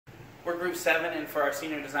We're group 7, and for our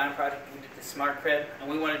senior design project, we did the smart crib,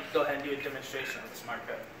 and we wanted to go ahead and do a demonstration of the smart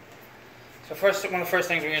crib. So first, one of the first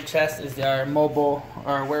things we're going to test is our mobile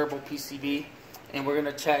or wearable PCB, and we're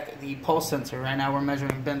going to check the pulse sensor. Right now we're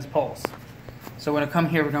measuring Ben's pulse. So we're going to come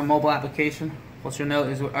here with our mobile application. What you'll note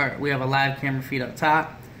is we have a live camera feed up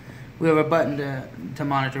top. We have a button to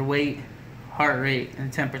monitor weight, heart rate,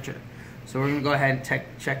 and temperature. So we're going to go ahead and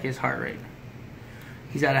check his heart rate.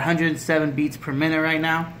 He's at 107 beats per minute right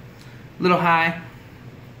now. A little high.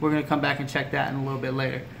 We're going to come back and check that in a little bit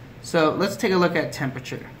later. So let's take a look at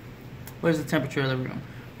temperature. What is the temperature of the room?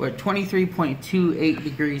 We're at 23.28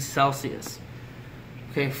 degrees Celsius.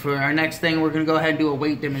 Okay, for our next thing, we're going to go ahead and do a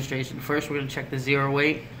weight demonstration. First, we're going to check the zero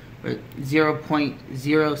weight. We're at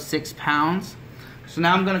 0.06 pounds. So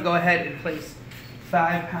now I'm going to go ahead and place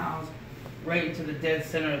 5 pounds right into the dead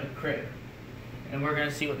center of the crib. And we're going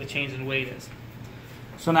to see what the change in weight is.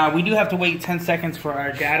 So now we do have to wait 10 seconds for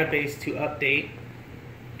our database to update.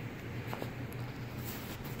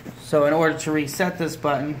 So in order to reset this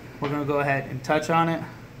button, we're going to go ahead and touch on it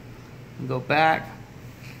and go back.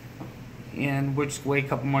 And we'll just wait a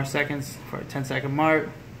couple more seconds for a 10-second mark.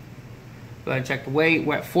 Go ahead and check the weight.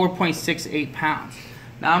 We're at 4.68 pounds.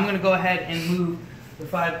 Now I'm going to go ahead and move the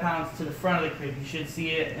 5 pounds to the front of the crib. You should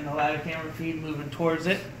see it in the live camera feed moving towards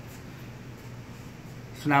it.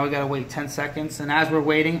 So now we got to wait 10 seconds. And as we're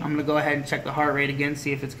waiting, I'm going to go ahead and check the heart rate again,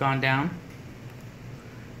 see if it's gone down.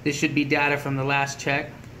 This should be data from the last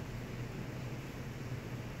check.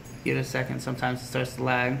 Give it a second. Sometimes it starts to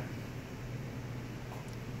lag.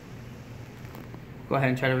 Go ahead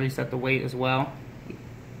and try to reset the weight as well.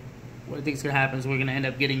 What I think is going to happen is we're going to end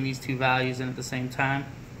up getting these two values in at the same time.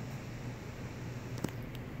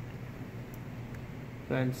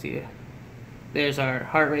 Go ahead and see it. There's our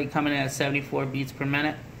heart rate coming in at 74 beats per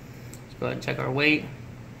minute. Let's go ahead and check our weight.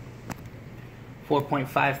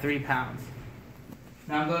 4.53 pounds.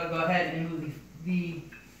 Now I'm going to go ahead and move the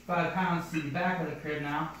 5 pounds to the back of the crib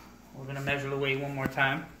now. We're going to measure the weight one more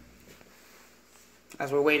time.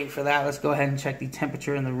 As we're waiting for that, let's go ahead and check the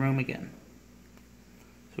temperature in the room again.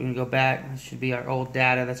 So we're going to go back. This should be our old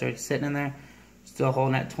data that's already sitting in there. Still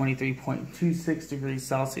holding at 23.26 degrees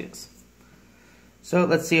Celsius. So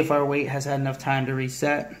let's see if our weight has had enough time to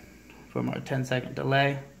reset from our 10-second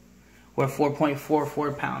delay. We're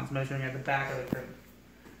 4.44 pounds, measuring at the back of the crib.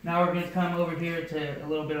 Now we're going to come over here to a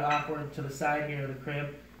little bit awkward to the side here of the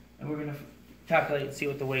crib, and we're going to calculate and see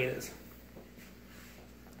what the weight is.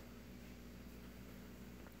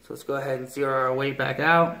 So let's go ahead and zero our weight back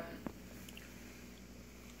out.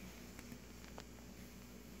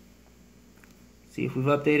 See if we've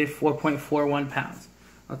updated. 4.41 pounds.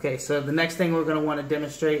 Okay, so the next thing we're going to want to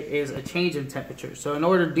demonstrate is a change in temperature. So in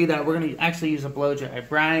order to do that, we're going to actually use a blow dryer.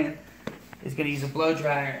 Brian is going to use a blow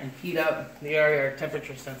dryer and heat up the area our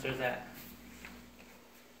temperature sensor is at.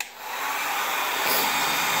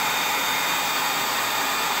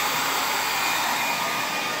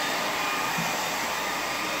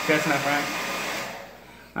 That's enough, Brian.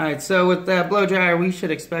 Alright, so with that blow dryer, we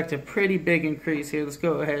should expect a pretty big increase here. Let's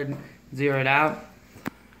go ahead and zero it out.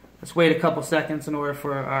 Let's wait a couple seconds in order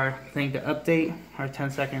for our thing to update, our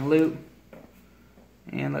 10-second loop.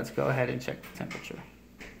 And let's go ahead and check the temperature.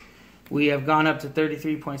 We have gone up to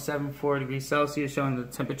 33.74 degrees Celsius, showing the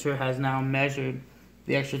temperature has now measured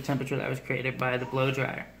the extra temperature that was created by the blow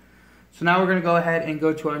dryer. So now we're going to go ahead and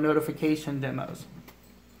go to our notification demos.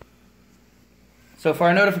 So for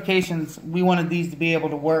our notifications, we wanted these to be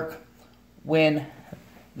able to work when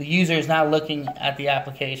the user is not looking at the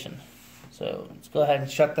application. So let's go ahead and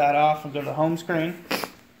shut that off and go to the home screen.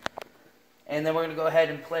 And then we're going to go ahead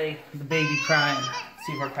and play the baby crying,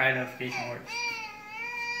 see if our cry notification works.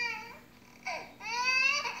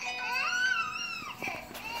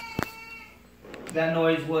 That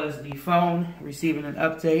noise was the phone receiving an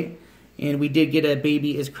update, and we did get a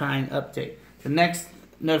baby is crying update. The next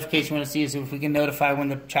notification we want to see is if we can notify when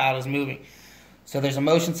the child is moving. So there's a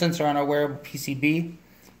motion sensor on our wearable PCB.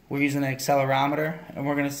 We're using an accelerometer, and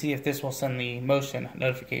we're going to see if this will send the motion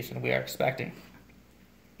notification we are expecting.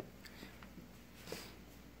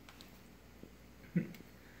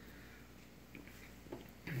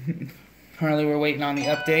 Currently we're waiting on the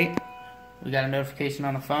update. We got a notification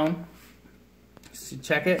on the phone. To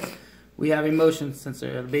check it, we have a motion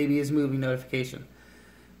sensor, the baby is moving notification.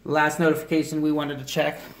 The last notification we wanted to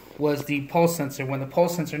check was the pulse sensor. When the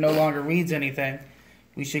pulse sensor no longer reads anything,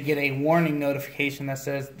 we should get a warning notification that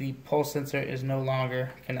says the pulse sensor is no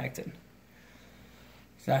longer connected.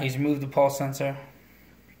 So now he's removed the pulse sensor,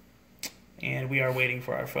 and we are waiting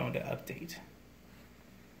for our phone to update.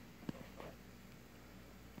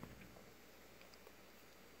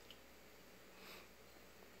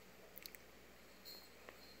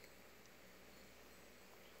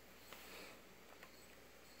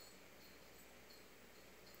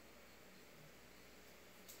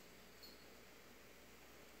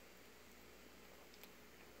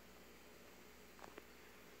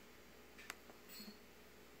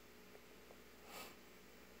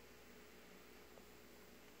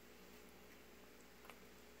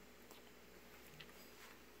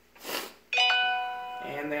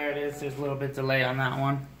 there's a little bit delay on that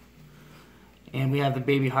one. And we have the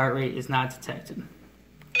baby heart rate is not detected.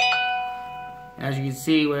 As you can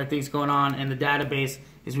see, what I think is going on in the database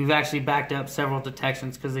is we've actually backed up several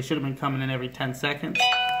detections because they should have been coming in every 10 seconds.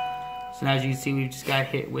 So now as you can see, we just got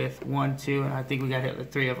hit with 1, 2, and I think we got hit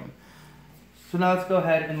with 3 of them. So now let's go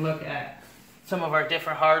ahead and look at some of our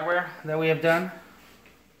different hardware that we have done.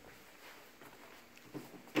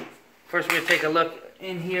 First, we're going to take a look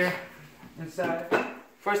in here inside.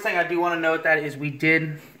 First thing I do want to note that is we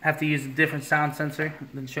did have to use a different sound sensor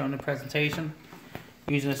than shown in the presentation.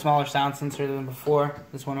 Using a smaller sound sensor than before.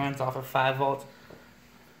 This one runs off of 5 volts.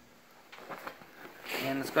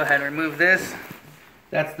 And let's go ahead and remove this.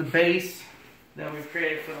 That's the base that we've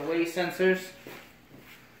created for the waist sensors.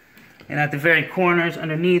 And at the very corners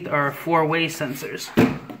underneath are 4 waist sensors.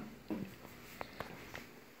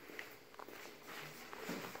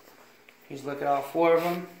 Here's a look at all 4 of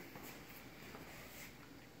them.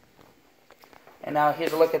 And now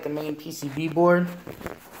here's a look at the main PCB board.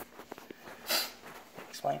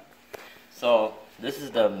 Explain. So this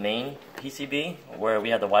is the main PCB where we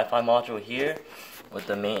have the Wi-Fi module here with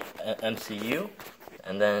the main MCU.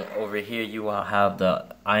 And then over here you will have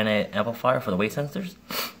the ionized amplifier for the weight sensors.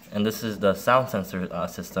 And this is the sound sensor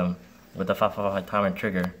system with the 555 timer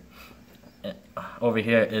trigger. And over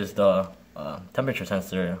here is the temperature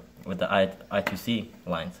sensor with the I2C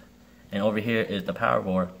lines. And over here is the power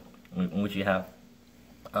board in which you have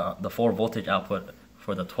the 4 voltage output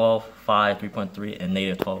for the 12, 5, 3.3, and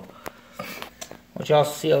 -12. What you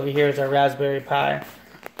also see over here is our Raspberry Pi,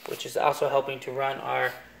 which is also helping to run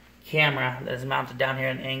our camera that is mounted down here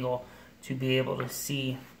at an angle to be able to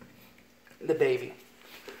see the baby.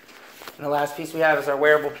 And the last piece we have is our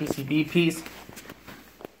wearable PCB piece.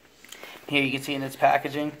 Here you can see in its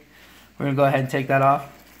packaging. We're going to go ahead and take that off.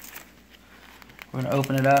 We're going to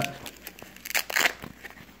open it up.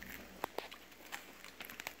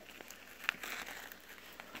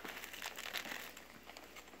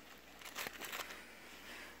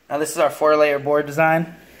 Now this is our 4-layer board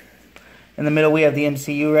design. In the middle we have the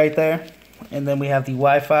MCU right there. And then we have the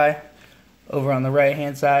Wi-Fi over on the right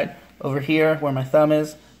hand side. Over here where my thumb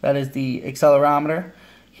is, that is the accelerometer.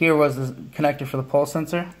 Here was the connector for the pulse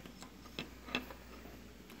sensor.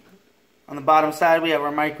 On the bottom side we have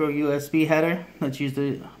our micro USB header that's used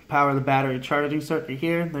to power the battery charging circuit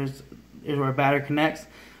here. Here's where our battery connects.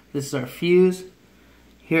 This is our fuse.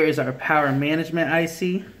 Here is our power management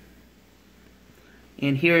IC.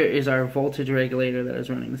 And here is our voltage regulator that is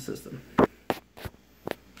running the system.